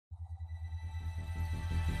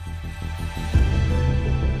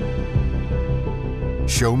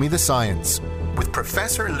Show Me the Science with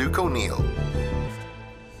Professor Luke O'Neill.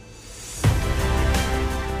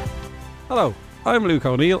 Hello, I'm Luke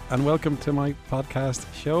O'Neill and welcome to my podcast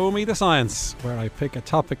Show Me the Science, where I pick a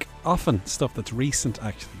topic, often stuff that's recent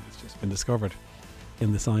actually, that's just been discovered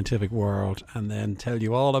in the scientific world, and then tell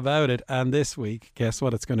you all about it. And this week, guess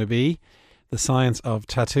what it's going to be? The science of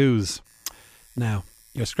tattoos. Now,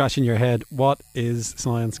 you're scratching your head, what is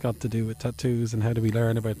science got to do with tattoos, and how do we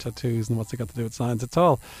learn about tattoos, and what's it got to do with science at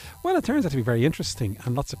all? Well, it turns out to be very interesting,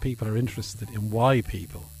 and lots of people are interested in why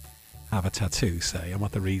people have a tattoo, say, and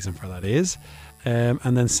what the reason for that is.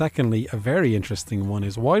 And then secondly, a very interesting one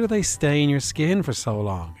is, why do they stay in your skin for so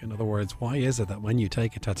long? In other words, why is it that when you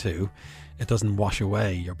take a tattoo, it doesn't wash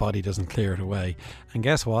away, your body doesn't clear it away? And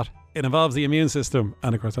guess what? It involves the immune system.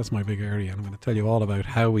 And of course, that's my big area. And I'm going to tell you all about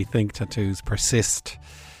how we think tattoos persist.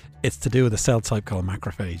 It's to do with a cell type called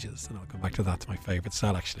macrophages. And I'll come back to that, to my favourite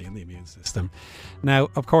cell actually in the immune system. Now,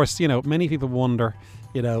 of course, many people wonder,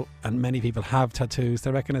 and many people have tattoos.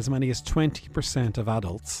 They reckon as many as 20% of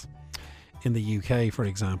adults in the UK, for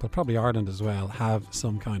example, probably Ireland as well, have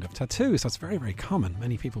some kind of tattoo. So it's very, very common.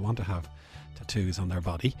 Many people want to have tattoos on their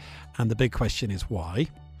body. And the big question is why?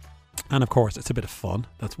 And of course, it's a bit of fun.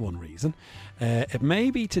 That's one reason. It may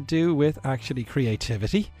be to do with actually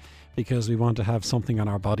creativity, because we want to have something on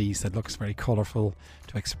our bodies that looks very colourful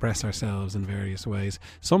to express ourselves in various ways.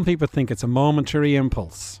 Some people think it's a momentary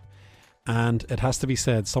impulse. And it has to be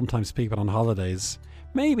said, sometimes people on holidays,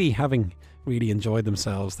 maybe having really enjoyed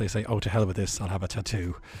themselves, they say, oh, to hell with this, I'll have a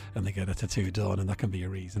tattoo. And they get a tattoo done, and that can be a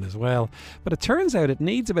reason as well. But it turns out it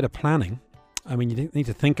needs a bit of planning. I mean, you need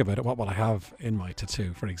to think about it. What will I have in my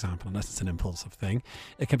tattoo, for example, unless it's an impulsive thing.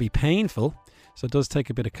 It can be painful, so it does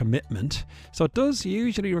take a bit of commitment. So it does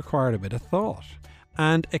usually require a bit of thought.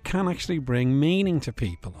 And it can actually bring meaning to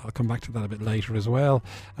people. I'll come back to that a bit later as well.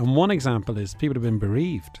 And one example is people who've been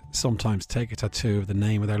bereaved sometimes take a tattoo of the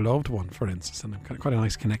name of their loved one, for instance. And quite a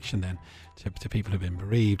nice connection then to people who've been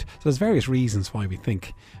bereaved. So there's various reasons why we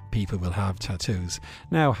think people will have tattoos.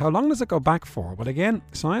 Now, how long does it go back for? Well, again,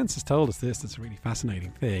 science has told us this. It's a really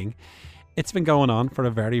fascinating thing. It's been going on for a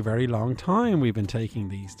very, very long time. We've been taking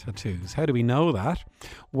these tattoos. How do we know that?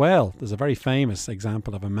 Well, there's a very famous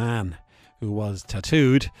example of a man who was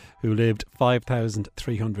tattooed, who lived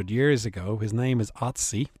 5,300 years ago. His name is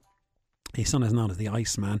Otzi. His son is known as the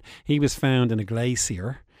Iceman. He was found in a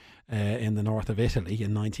glacier in the north of Italy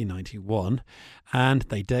in 1991, and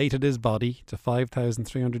they dated his body to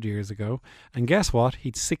 5,300 years ago. And guess what?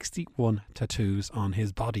 He'd 61 tattoos on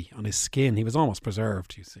his body, on his skin. He was almost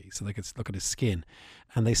preserved, you see, so they could look at his skin,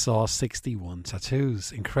 and they saw 61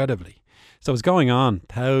 tattoos, incredibly. So it was going on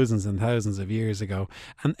thousands and thousands of years ago.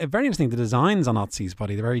 And very interesting, the designs on Otzi's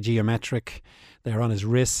body, they're very geometric. They're on his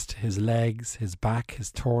wrist, his legs, his back,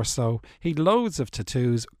 his torso. He had loads of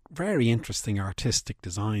tattoos, very interesting artistic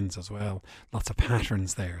designs as well. Lots of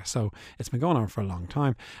patterns there. So it's been going on for a long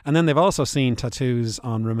time. And then they've also seen tattoos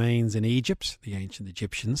on remains in Egypt, the ancient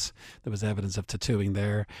Egyptians. There was evidence of tattooing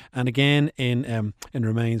there. And again, in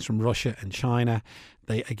remains from Russia and China,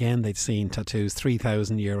 they'd seen tattoos.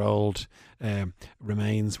 3,000-year-old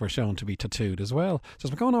remains were shown to be tattooed as well. So it's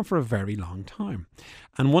been going on for a very long time.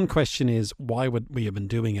 And one question is, why would we have been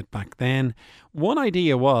doing it back then? One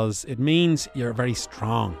idea was, it means you're very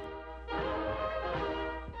strong.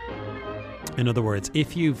 In other words,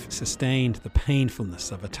 if you've sustained the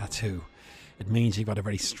painfulness of a tattoo, it means you've got a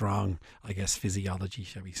very strong, I guess, physiology,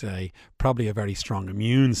 shall we say, probably a very strong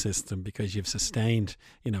immune system, because you've sustained,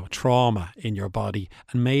 trauma in your body.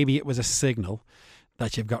 And maybe it was a signal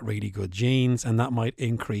that you've got really good genes, and that might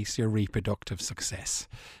increase your reproductive success.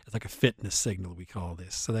 It's like a fitness signal, we call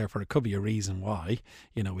this. So therefore, it could be a reason why,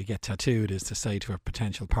 we get tattooed, is to say to a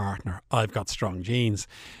potential partner, I've got strong genes.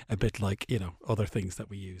 A bit like, other things that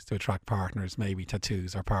we use to attract partners. Maybe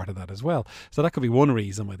tattoos are part of that as well. So that could be one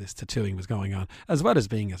reason why this tattooing was going on, as well as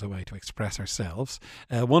being as a way to express ourselves.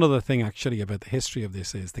 One other thing actually about the history of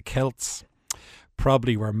this is the Celts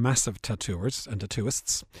probably were massive tattooers and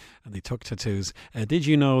tattooists, and they took tattoos. Did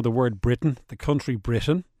you know the word Britain, the country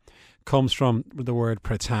Britain, comes from the word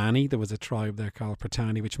Prytani? There was a tribe there called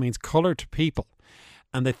Prytani, which means coloured people.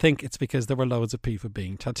 And they think it's because there were loads of people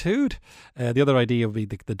being tattooed. The other idea would be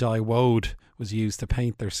the dye woad was used to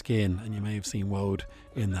paint their skin, and you may have seen woad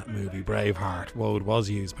in that movie Braveheart. Woad was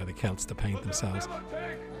used by the Celts to paint themselves.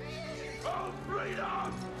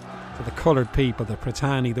 So the coloured people, the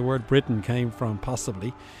Prytani, the word Britain came from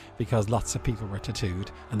possibly because lots of people were tattooed,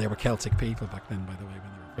 and they were Celtic people back then, by the way,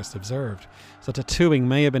 when they were first observed. So tattooing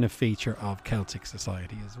may have been a feature of Celtic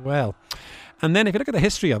society as well. And then if you look at the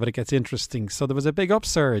history of it, it gets interesting. So there was a big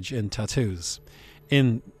upsurge in tattoos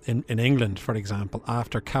In England, for example,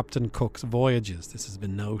 after Captain Cook's voyages, this has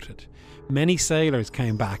been noted, many sailors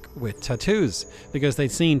came back with tattoos because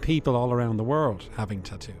they'd seen people all around the world having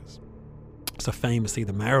tattoos. So famously,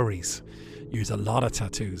 the Maoris use a lot of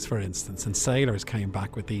tattoos, for instance, and sailors came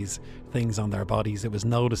back with these things on their bodies. It was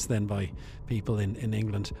noticed then by people in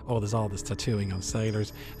England, oh, there's all this tattooing on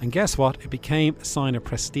sailors. And guess what? It became a sign of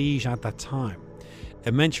prestige at that time.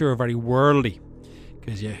 It meant you were very worldly.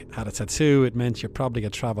 Because you had a tattoo, it meant you probably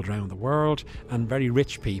had travelled around the world, and very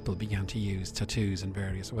rich people began to use tattoos in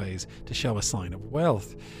various ways to show a sign of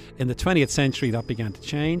wealth. In the 20th century, that began to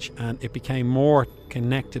change, and it became more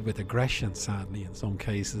connected with aggression, sadly. In some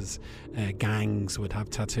cases, gangs would have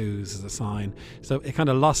tattoos as a sign. So it kind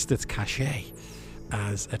of lost its cachet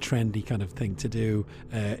as a trendy kind of thing to do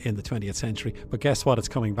in the 20th century. But guess what? It's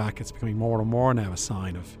coming back. It's becoming more and more now a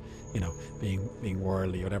sign of, being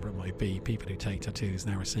worldly, whatever it might be. People who take tattoos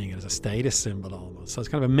now are seeing it as a status symbol almost. So it's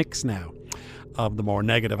kind of a mix now of the more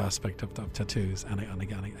negative aspect of tattoos and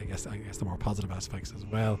again, I guess the more positive aspects as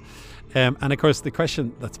well. And of course, the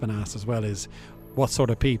question that's been asked as well is, what sort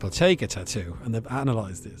of people take a tattoo? And they've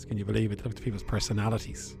analysed this. Can you believe it? Looked at people's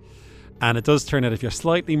personalities. And it does turn out if you're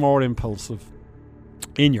slightly more impulsive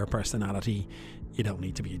in your personality, you don't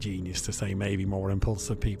need to be a genius to say maybe more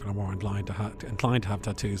impulsive people are more inclined to have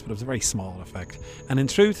tattoos, but it was a very small effect. And in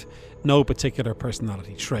truth, no particular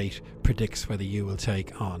personality trait predicts whether you will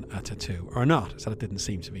take on a tattoo or not. So it didn't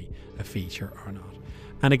seem to be a feature or not.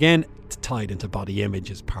 And again, it's tied into body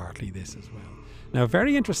image is partly this as well. Now,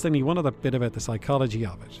 very interestingly, one other bit about the psychology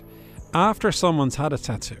of it. After someone's had a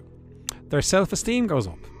tattoo, their self-esteem goes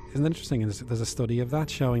up. Isn't it interesting? And there's a study of that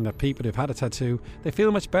showing that people who've had a tattoo, they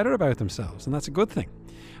feel much better about themselves, and that's a good thing.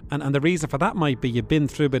 And the reason for that might be you've been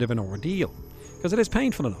through a bit of an ordeal, because it is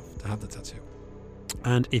painful enough to have the tattoo.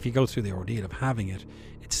 And if you go through the ordeal of having it,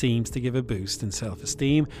 it seems to give a boost in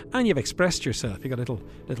self-esteem, and you've expressed yourself. You've got a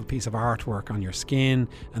little piece of artwork on your skin,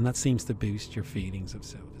 and that seems to boost your feelings of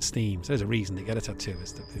self-esteem. So there's a reason to get a tattoo,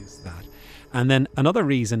 is to boost that. And then another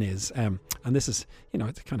reason is, and this is,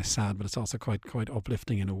 it's kind of sad, but it's also quite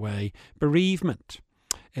uplifting in a way, bereavement.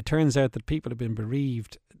 It turns out that people who've been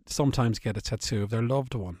bereaved sometimes get a tattoo of their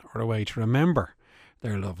loved one, or a way to remember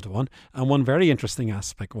their loved one. And one very interesting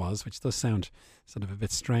aspect was, which does sound sort of a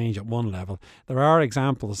bit strange at one level, there are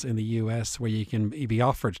examples in the US where you can be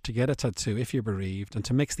offered to get a tattoo if you're bereaved and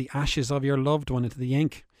to mix the ashes of your loved one into the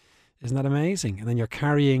ink. Isn't that amazing? And then you're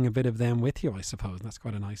carrying a bit of them with you, I suppose. And that's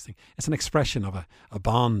quite a nice thing. It's an expression of a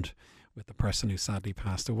bond with the person who sadly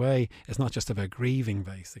passed away. It's not just about grieving,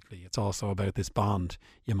 basically. It's also about this bond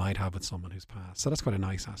you might have with someone who's passed. So that's quite a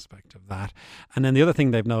nice aspect of that. And then the other thing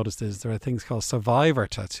they've noticed is there are things called survivor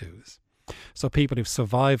tattoos. So people who've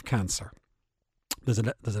survived cancer, there's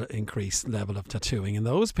an increased level of tattooing in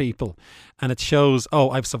those people, and it shows,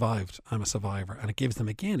 I've survived, I'm a survivor, and it gives them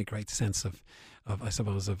again a great sense of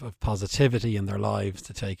positivity in their lives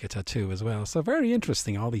to take a tattoo as well. So very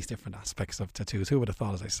interesting, all these different aspects of tattoos. Who would have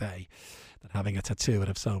thought, as I say, that having a tattoo would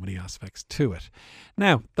have so many aspects to it?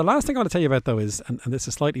 Now, the last thing I want to tell you about, though, is, and this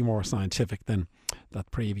is slightly more scientific than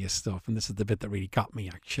that previous stuff, and this is the bit that really got me,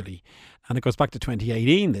 actually. And it goes back to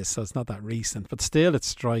 2018, so it's not that recent, but still it's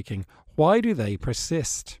striking. Why do they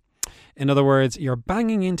persist? In other words, you're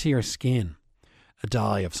banging into your skin a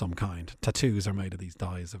dye of some kind. Tattoos are made of these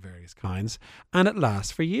dyes of various kinds, and it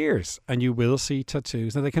lasts for years. And you will see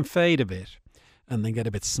tattoos. Now, they can fade a bit and then get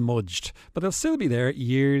a bit smudged, but they'll still be there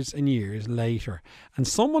years and years later. And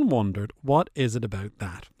someone wondered, what is it about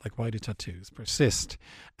that? Like, why do tattoos persist?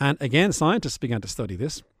 And again, scientists began to study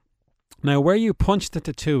this. Now, where you punch the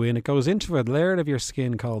tattoo in, it goes into a layer of your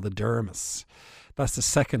skin called the dermis. That's the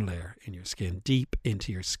second layer in your skin, deep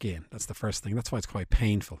into your skin. That's the first thing. That's why it's quite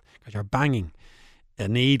painful, because you're banging a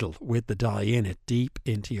needle with the dye in it deep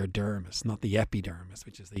into your dermis, not the epidermis,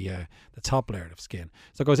 which is the top layer of skin.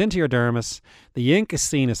 So it goes into your dermis. The ink is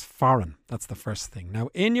seen as foreign. That's the first thing. Now,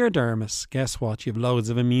 in your dermis, guess what? You have loads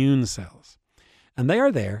of immune cells. And they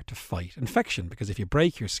are there to fight infection, because if you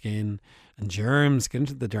break your skin and germs get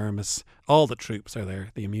into the dermis, all the troops are there.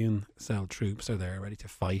 The immune cell troops are there ready to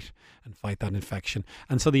fight that infection.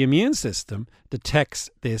 And so the immune system detects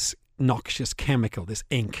this noxious chemical, this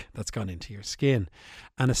ink that's gone into your skin.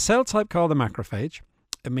 And a cell type called the macrophage,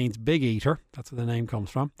 it means big eater. That's where the name comes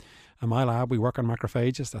from. In my lab, we work on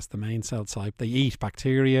macrophages. That's the main cell type. They eat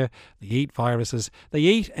bacteria, they eat viruses, they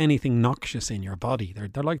eat anything noxious in your body.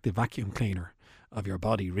 They're like the vacuum cleaner of your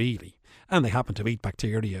body, really. And they happen to eat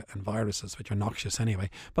bacteria and viruses, which are noxious anyway.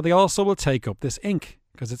 But they also will take up this ink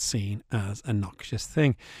because it's seen as a noxious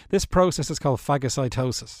thing. This process is called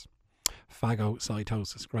phagocytosis.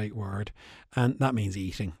 phagocytosis, great word, and that means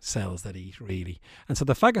eating, cells that eat really. And so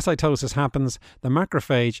the phagocytosis happens, the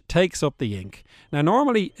macrophage takes up the ink. Now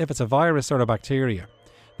normally if it's a virus or a bacteria,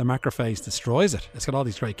 the macrophage destroys it. It's got all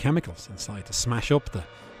these great chemicals inside to smash up the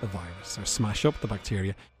virus or smash up the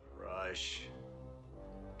bacteria. Rush,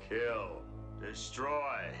 kill,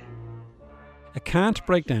 destroy. It can't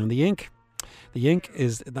break down the ink. The ink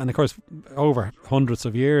is, and of course, over hundreds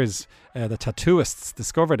of years, the tattooists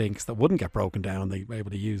discovered inks that wouldn't get broken down. They were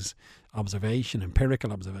able to use observation,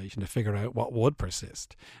 empirical observation, to figure out what would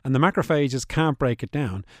persist. And the macrophages can't break it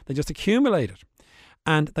down. They just accumulate it.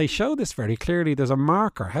 And they show this very clearly. There's a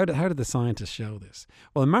marker. How did the scientists show this?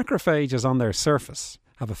 Well, macrophages on their surface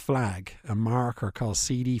have a flag, a marker called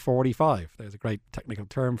CD45. There's a great technical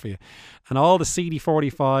term for you. And all the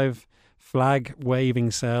CD45 flag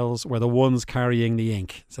waving cells were the ones carrying the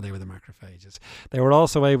ink. So they were the macrophages. They were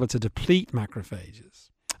also able to deplete macrophages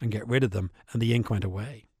and get rid of them, and the ink went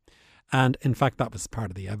away. And in fact, that was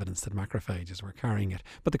part of the evidence that macrophages were carrying it.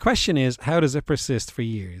 But the question is, how does it persist for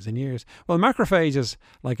years and years? Well, macrophages,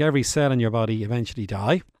 like every cell in your body, eventually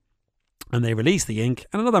die. And they release the ink,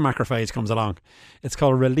 and another macrophage comes along. It's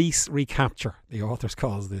called release recapture, the authors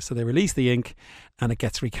calls this. So they release the ink and it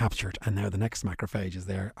gets recaptured, and now the next macrophage is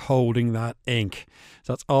there holding that ink.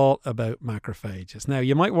 So it's all about macrophages. Now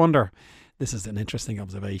you might wonder, this is an interesting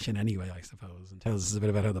observation anyway, I suppose, and tells us a bit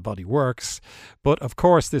about how the body works. But of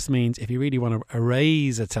course this means if you really want to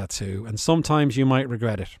erase a tattoo, and sometimes you might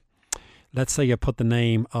regret it. Let's say you put the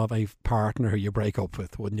name of a partner who you break up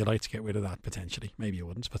with. Wouldn't you like to get rid of that potentially? Maybe you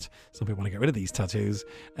wouldn't, but some people want to get rid of these tattoos.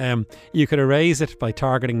 You could erase it by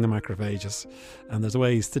targeting the macrophages. And there's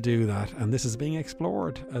ways to do that. And this is being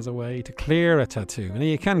explored as a way to clear a tattoo. And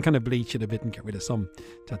you can kind of bleach it a bit and get rid of some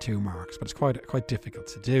tattoo marks, but it's quite difficult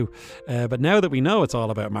to do. But now that we know it's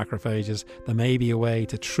all about macrophages, there may be a way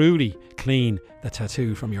to truly clean the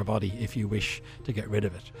tattoo from your body if you wish to get rid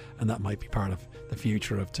of it. And that might be part of the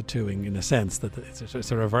future of tattooing, in a sense that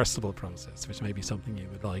it's a reversible process, which may be something you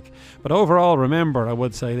would like. But overall, remember, I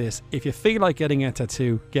would say this: if you feel like getting a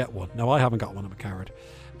tattoo, get one. Now, I haven't got one, I'm a coward,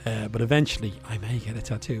 but eventually I may get a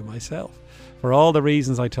tattoo myself. For all the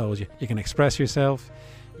reasons I told you, you can express yourself,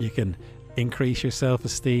 you can increase your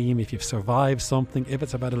self-esteem, if you've survived something, if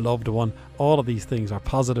it's about a loved one. All of these things are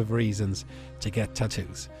positive reasons to get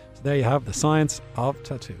tattoos. So there you have the science of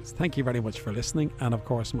tattoos. Thank you very much for listening, and of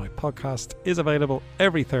course my podcast is available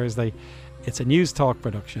every Thursday. It's a News Talk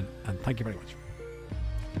production, and thank you very much.